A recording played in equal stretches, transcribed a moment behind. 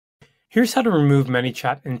Here's how to remove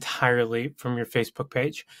ManyChat entirely from your Facebook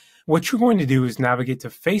page. What you're going to do is navigate to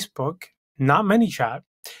Facebook, not ManyChat.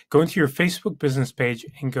 Go into your Facebook business page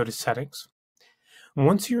and go to settings.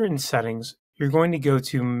 Once you're in settings, you're going to go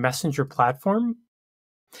to Messenger platform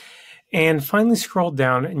and finally scroll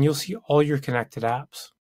down and you'll see all your connected apps.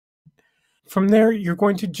 From there, you're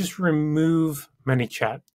going to just remove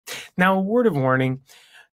ManyChat. Now, a word of warning,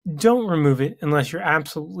 don't remove it unless you're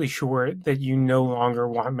absolutely sure that you no longer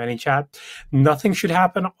want ManyChat. Nothing should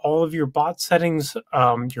happen. All of your bot settings,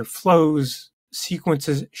 your flows,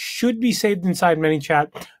 sequences should be saved inside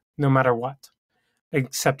ManyChat no matter what,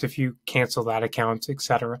 except if you cancel that account,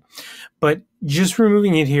 etc. But just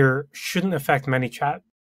removing it here shouldn't affect ManyChat.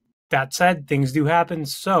 That said, things do happen,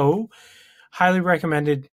 so highly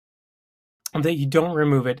recommended that you don't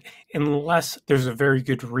remove it unless there's a very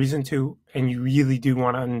good reason to and you really do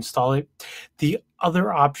want to uninstall it. The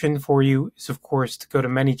other option for you is, of course, to go to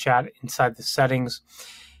ManyChat inside the settings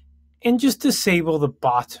and just disable the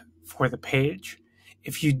bot for the page.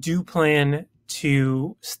 If you do plan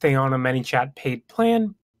to stay on a ManyChat paid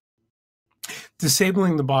plan,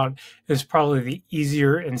 disabling the bot is probably the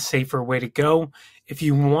easier and safer way to go. If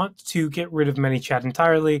you want to get rid of ManyChat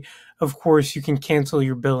entirely, of course, you can cancel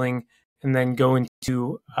your billing and then go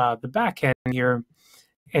into the back end here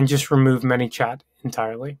and just remove ManyChat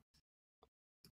entirely.